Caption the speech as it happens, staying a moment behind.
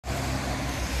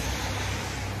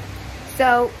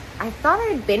So I thought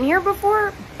I'd been here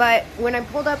before, but when I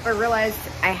pulled up, I realized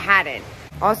I hadn't.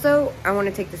 Also, I want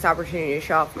to take this opportunity to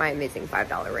show off my amazing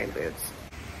 $5 rain boots.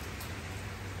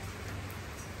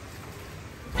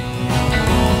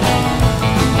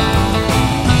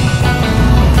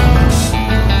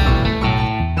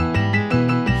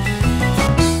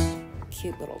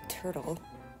 Cute little turtle.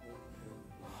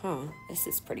 Huh, this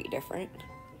is pretty different.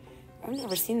 I've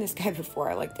never seen this guy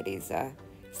before. I like that he's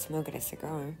smoking a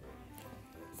cigar.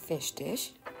 Fish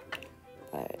dish.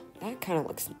 But that kind of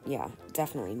looks, yeah,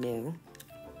 definitely new.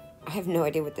 I have no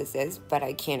idea what this is, but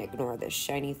I can't ignore this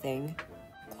shiny thing.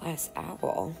 Glass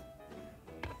owl.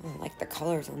 I like the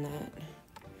colors on that.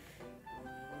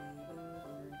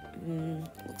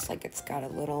 Looks like it's got a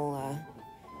little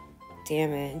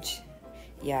damage.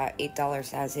 Yeah,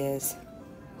 $8 as is.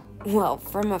 Well,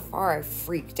 from afar I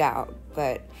freaked out,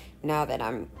 but now that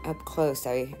I'm up close,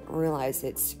 I realize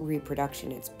it's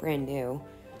reproduction. It's brand new.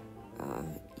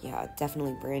 Yeah,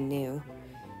 definitely brand new.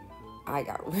 I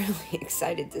got really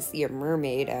excited to see a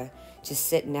mermaid just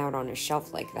sitting out on a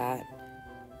shelf like that.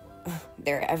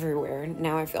 They're everywhere.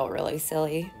 Now I feel really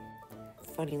silly.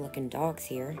 Funny looking dogs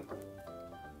here.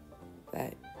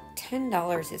 But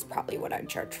 $10 is probably what I'd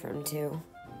charge for them too.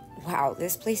 Wow,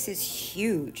 this place is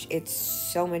huge. It's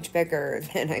so much bigger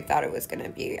than I thought it was gonna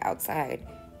be outside.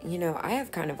 You know, I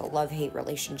have kind of a love-hate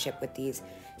relationship with these.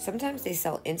 Sometimes they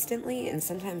sell instantly, and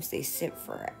sometimes they sit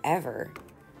forever.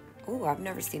 Oh, I've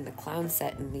never seen the clown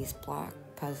set in these block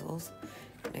puzzles.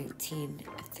 19.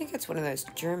 I think it's one of those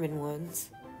German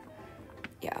ones.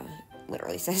 Yeah,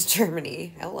 literally says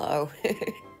Germany. Hello.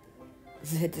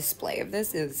 The display of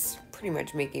this is pretty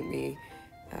much making me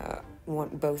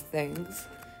want both things.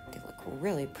 They look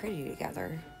really pretty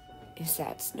together. Is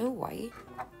that Snow White?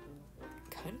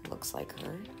 Kind of looks like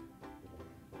her.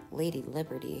 Lady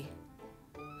Liberty.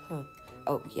 Huh.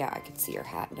 Oh, yeah, I can see her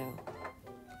hat now.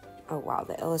 Oh, wow,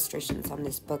 the illustrations on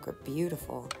this book are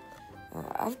beautiful.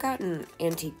 I've gotten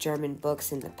antique German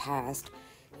books in the past,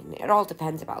 and it all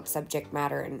depends about subject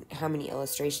matter and how many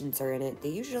illustrations are in it. They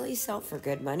usually sell for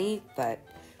good money, but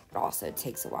it also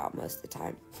takes a while most of the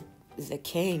time. The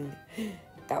King.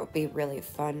 That would be really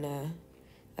fun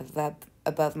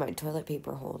above my toilet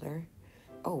paper holder.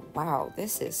 Oh, wow,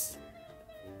 this is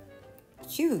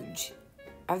huge.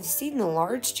 I've seen the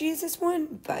large Jesus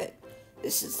one, but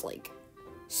this is like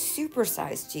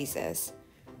super-sized Jesus.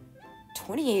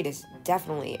 28 is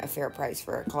definitely a fair price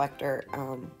for a collector.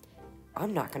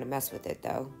 I'm not gonna mess with it,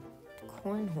 though.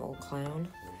 Cornhole clown.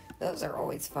 Those are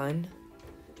always fun.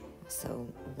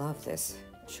 Also, love this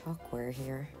chalkware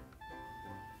here.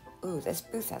 Ooh, this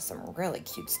booth has some really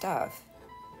cute stuff.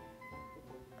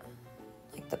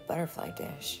 Like the butterfly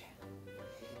dish.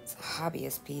 It's a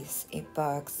hobbyist piece,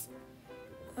 $8.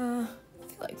 I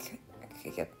feel like I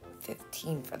could get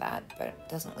 15 for that, but it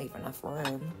doesn't leave enough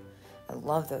room. I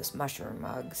love those mushroom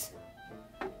mugs.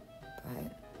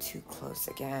 But too close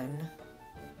again.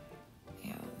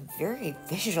 Yeah, very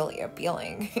visually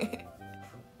appealing.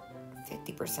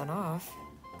 50% off.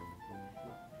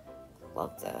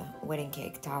 Love the wedding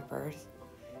cake toppers,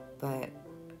 but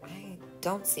I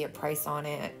don't see a price on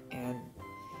it, and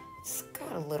it's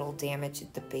got a little damage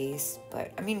at the base,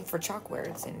 but I mean, for chalkware,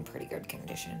 it's in pretty good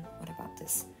condition. What about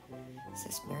this?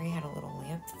 Says Mary had a little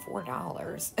lamp,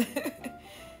 $4.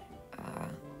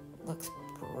 Looks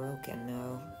broken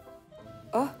though.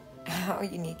 Oh, how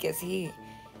unique is he?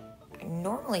 I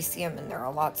normally see him and they're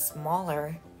a lot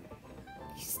smaller.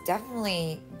 He's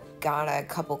definitely got a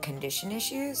couple condition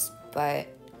issues, but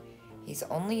he's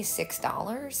only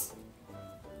 $6,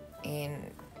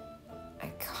 and I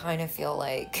kind of feel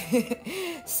like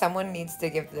someone needs to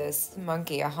give this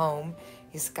monkey a home.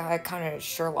 He's got a kind of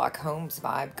Sherlock Holmes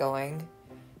vibe going,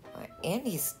 and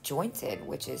he's jointed,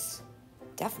 which is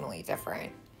definitely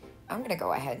different. I'm gonna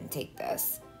go ahead and take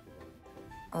this.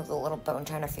 Oh, the little bone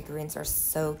china figurines are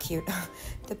so cute.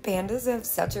 The pandas have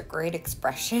such a great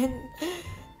expression.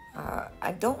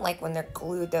 I don't like when they're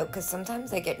glued though, because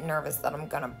sometimes I get nervous that I'm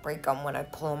gonna break them when I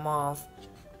pull them off.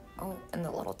 Oh, and the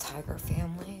little tiger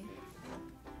family.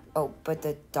 Oh, but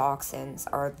the dachshunds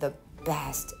are the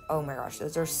best. Oh my gosh,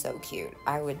 those are so cute.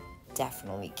 I would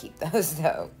definitely keep those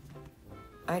though.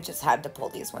 I just had to pull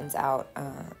these ones out.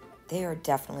 They are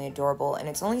definitely adorable, and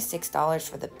it's only $6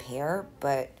 for the pair,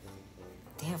 but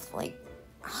they have like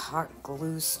hot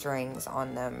glue strings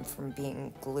on them from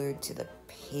being glued to the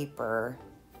paper.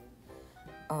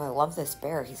 Oh, I love this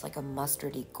bear. He's like a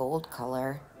mustardy gold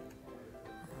color.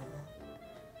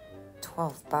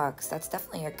 $12. That's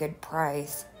definitely a good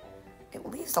price. It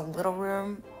leaves a little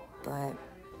room, but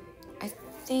I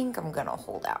think I'm gonna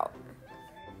hold out.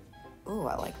 Ooh,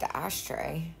 I like the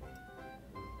ashtray.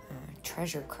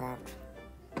 treasure craft.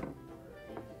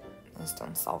 Those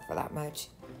don't sell for that much.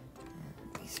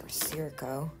 These are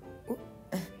Circo. Ooh.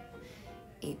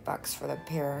 $8 for the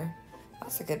pair.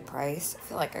 That's a good price. I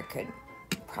feel like I could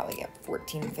probably get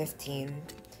 14, 15.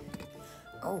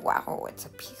 Oh wow, it's a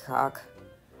peacock.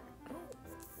 I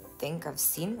don't think I've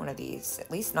seen one of these, at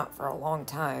least not for a long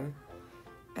time.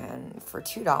 And for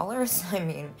 $2, I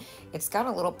mean, it's got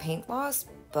a little paint loss,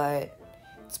 but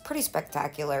it's pretty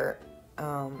spectacular.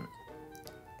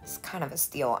 It's kind of a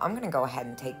steal. I'm gonna go ahead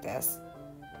and take this.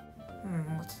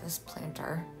 What's this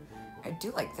planter? I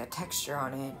do like the texture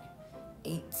on it.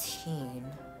 18.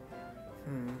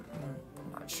 I'm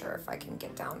not sure if I can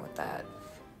get down with that.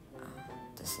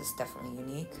 This is definitely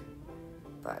unique,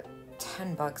 but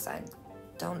 $10, I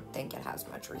don't think it has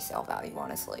much resale value,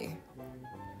 honestly.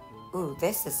 Ooh,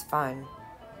 this is fun.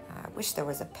 I wish there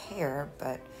was a pair,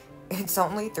 but it's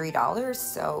only $3,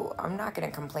 so I'm not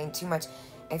gonna complain too much.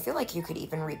 I feel like you could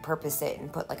even repurpose it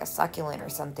and put like a succulent or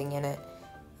something in it.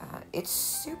 It's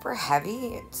super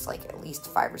heavy. It's like at least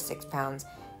 5 or 6 pounds.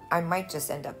 I might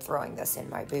just end up throwing this in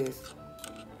my booth.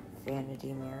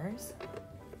 Vanity mirrors.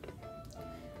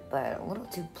 But a little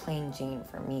too plain Jane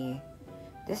for me.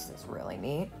 This is really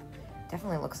neat.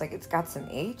 Definitely looks like it's got some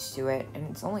age to it, and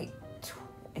it's only,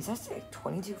 is that say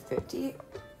 $22.50? I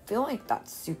feel like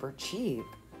that's super cheap.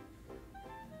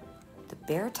 The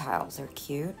bear tiles are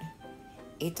cute.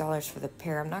 $8 for the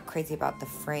pair. I'm not crazy about the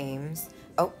frames.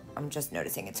 Oh, I'm just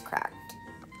noticing it's cracked.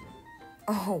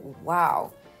 Oh,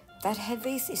 wow. That head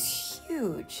vase is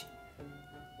huge.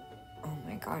 Oh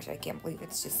my gosh, I can't believe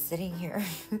it's just sitting here.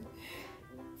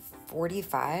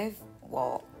 45?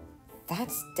 Well,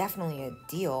 that's definitely a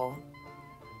deal.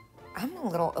 I'm a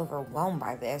little overwhelmed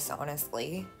by this,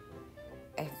 honestly.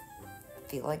 I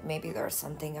feel like maybe there's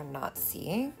something I'm not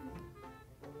seeing.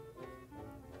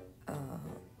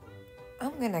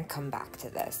 I'm gonna come back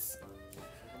to this.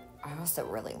 I also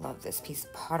really love this piece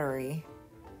of pottery.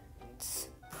 It's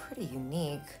pretty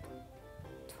unique.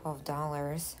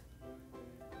 $12.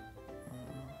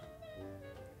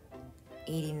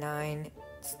 89.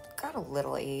 It's got a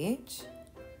little age.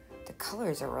 The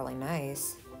colors are really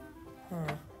nice.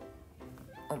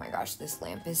 Oh my gosh, this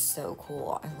lamp is so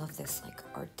cool. I love this like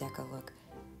Art Deco look.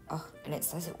 Oh, and it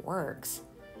says it works.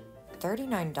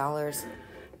 $39.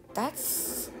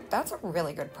 That's a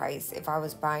really good price. If I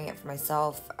was buying it for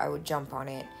myself, I would jump on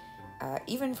it.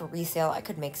 Even for resale, I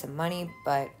could make some money,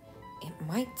 but it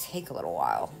might take a little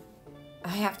while. I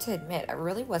have to admit, I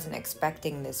really wasn't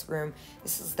expecting this room.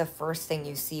 This is the first thing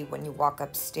you see when you walk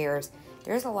upstairs.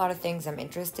 There's a lot of things I'm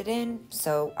interested in,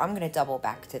 so I'm gonna double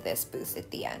back to this booth at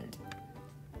the end.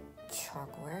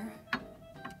 Chalkware.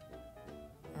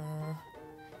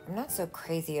 I'm not so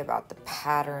crazy about the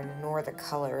pattern nor the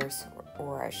colors,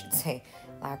 or I should say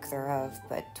lack thereof,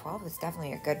 but $12 is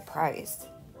definitely a good price.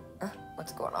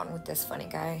 What's going on with this funny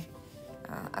guy?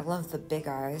 I love the big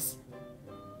eyes.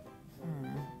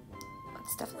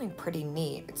 It's definitely pretty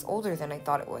neat. It's older than I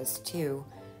thought it was too,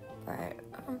 but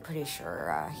I'm pretty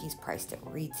sure he's priced at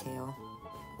retail.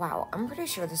 Wow, I'm pretty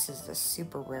sure this is a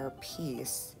super rare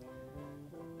piece.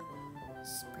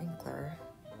 Sprinkler.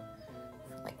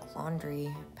 Like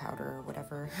laundry powder or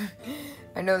whatever.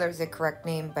 I know there's a correct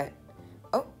name, but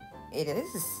oh, it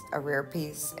is a rare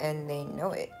piece and they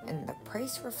know it, and the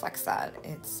price reflects that.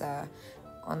 It's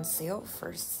on sale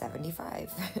for $75.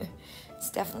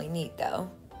 It's definitely neat though.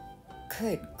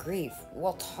 Good grief.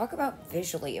 Well, talk about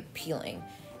visually appealing.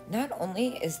 Not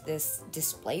only is this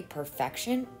display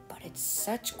perfection, but it's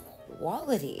such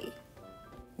quality.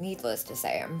 Needless to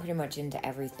say, I'm pretty much into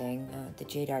everything. The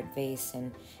jadeite vase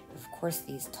and, of course,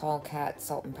 these tall cat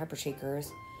salt and pepper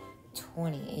shakers.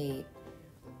 28.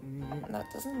 That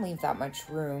doesn't leave that much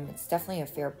room. It's definitely a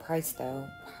fair price, though.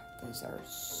 Wow, those are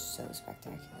so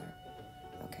spectacular.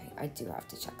 Okay, I do have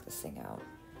to check this thing out.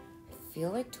 I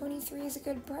feel like 23 is a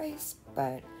good price,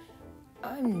 but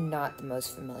I'm not the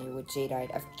most familiar with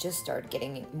jadeite. I've just started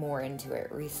getting more into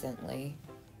it recently.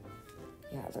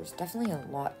 Yeah, there's definitely a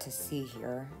lot to see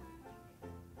here.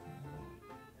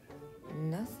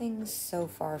 Nothing so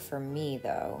far for me,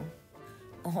 though.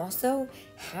 Also,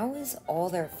 how is all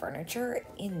their furniture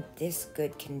in this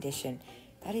good condition?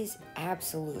 That is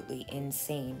absolutely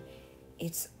insane.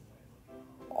 It's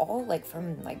all like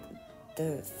from like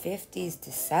the 50s to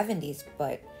 70s,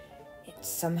 but it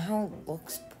somehow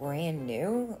looks brand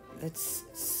new. That's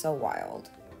so wild.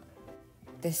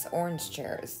 This orange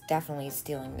chair is definitely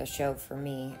stealing the show for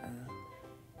me.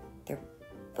 They're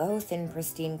both in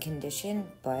pristine condition,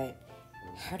 but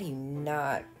how do you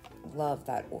not love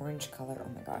that orange color? Oh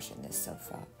my gosh, in this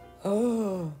sofa.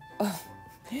 Oh,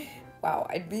 Wow,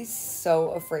 I'd be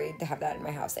so afraid to have that in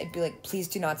my house. I'd be like, please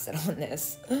do not sit on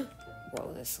this.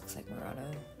 Whoa, this looks like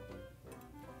Murano.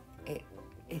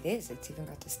 It is. It's even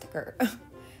got the sticker.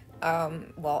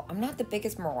 Well, I'm not the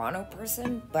biggest Murano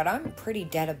person, but I'm pretty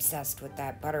dead obsessed with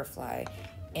that butterfly.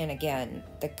 And again,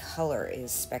 the color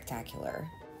is spectacular.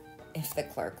 If the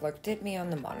clerk looked at me on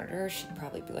the monitor, she'd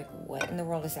probably be like, what in the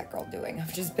world is that girl doing?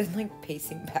 I've just been like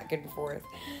pacing back and forth.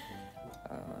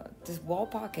 This wall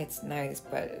pocket's nice,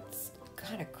 but it's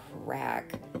kind of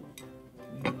crack.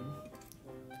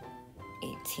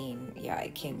 18. Yeah, I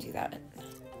can't do that.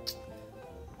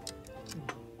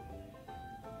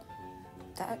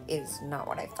 That is not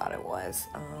what I thought it was.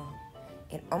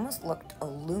 It almost looked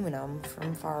aluminum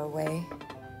from far away.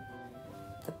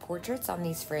 The portraits on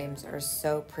these frames are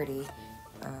so pretty.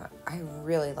 I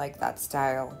really like that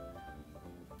style,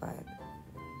 but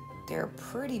they're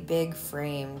pretty big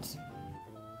framed.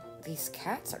 These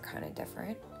cats are kind of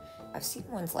different. I've seen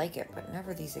ones like it, but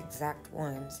never these exact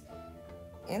ones.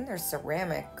 And they're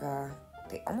ceramic.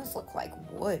 They almost look like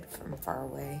wood from far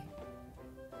away.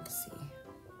 Let's see.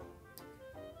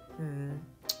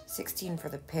 16 for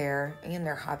the pair, and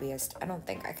they're hobbyist. I don't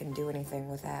think I can do anything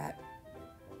with that.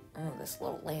 Oh, this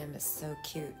little lamb is so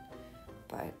cute,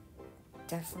 but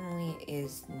definitely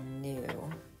is new.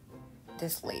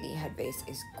 This lady head base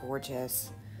is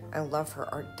gorgeous. I love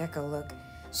her Art Deco look.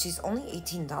 She's only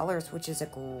 $18, which is a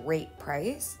great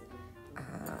price.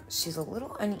 She's a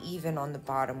little uneven on the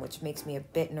bottom, which makes me a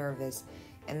bit nervous.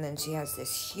 And then she has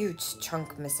this huge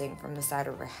chunk missing from the side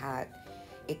of her hat.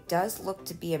 It does look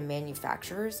to be a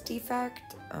manufacturer's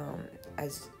defect,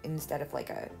 as instead of like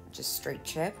a just straight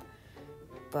chip.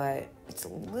 But it's a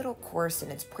little coarse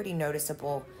and it's pretty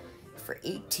noticeable. For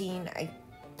 18, I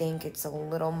think it's a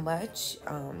little much,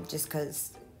 just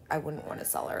because I wouldn't want to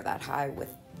sell her that high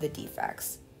with the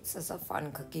defects. This is a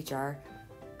fun cookie jar.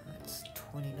 It's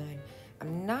 29.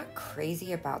 I'm not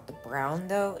crazy about the brown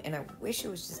though, and I wish it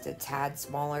was just a tad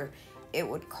smaller. It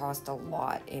would cost a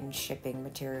lot in shipping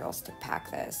materials to pack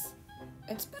this.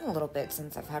 It's been a little bit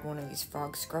since I've had one of these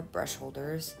frog scrub brush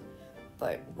holders,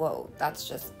 but whoa, that's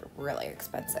just really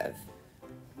expensive.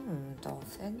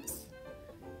 Dolphins.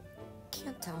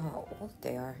 Can't tell how old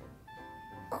they are.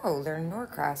 Oh, they're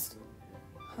Norcrest.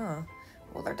 Huh.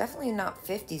 Well, they're definitely not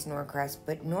 50s Norcrest,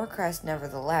 but Norcrest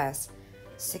nevertheless.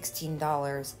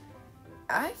 $16.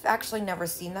 I've actually never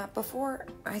seen that before.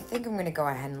 I think I'm gonna go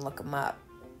ahead and look them up.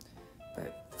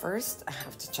 But first, I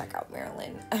have to check out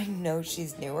Marilyn. I know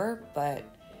she's newer, but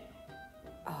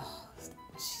oh,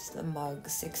 she's the mug,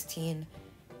 16.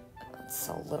 That's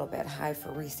a little bit high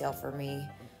for resale for me.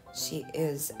 She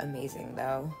is amazing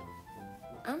though.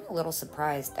 I'm a little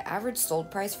surprised. The average sold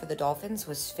price for the dolphins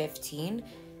was 15.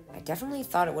 I definitely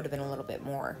thought it would have been a little bit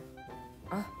more.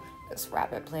 Oh, this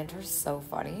rabbit planter is so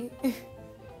funny.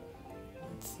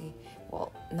 Let's see.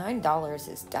 Well, $9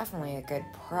 is definitely a good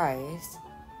price.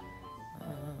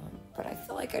 But I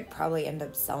feel like I'd probably end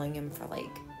up selling him for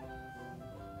like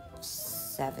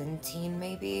 17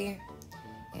 maybe.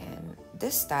 And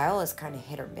this style is kind of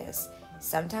hit or miss.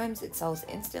 Sometimes it sells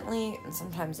instantly and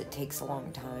sometimes it takes a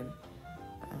long time.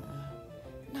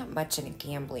 Not much in a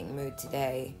gambling mood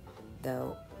today,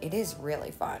 though it is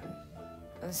really fun.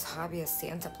 This hobbyist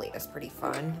Santa plate is pretty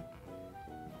fun.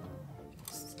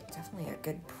 It's definitely a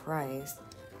good price,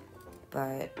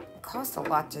 but it costs a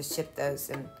lot to ship those,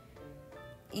 and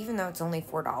even though it's only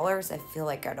 $4, I feel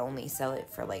like I'd only sell it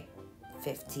for like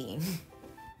 15.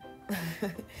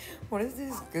 What is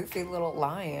this goofy little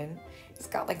lion? It's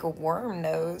got like a worm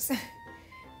nose.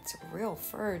 It's real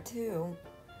fur too.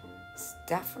 It's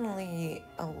definitely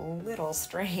a little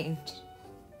strange.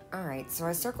 Alright, so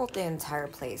I circled the entire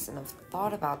place and I've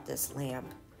thought about this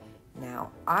lamp.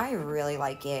 Now, I really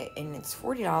like it and it's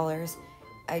 $40.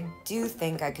 I do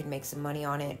think I could make some money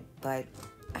on it, but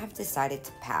I've decided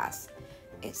to pass.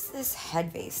 It's this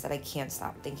head vase that I can't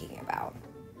stop thinking about.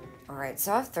 Alright,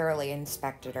 so I've thoroughly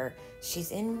inspected her.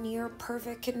 She's in near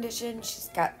perfect condition. She's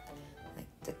got like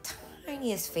the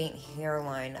tiniest faint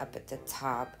hairline up at the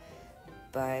top,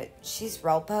 but she's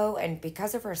Relpo, and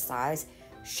because of her size,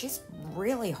 she's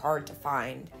really hard to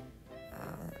find.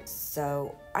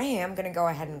 So I am gonna go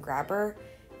ahead and grab her.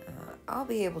 I'll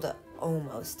be able to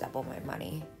almost double my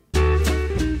money.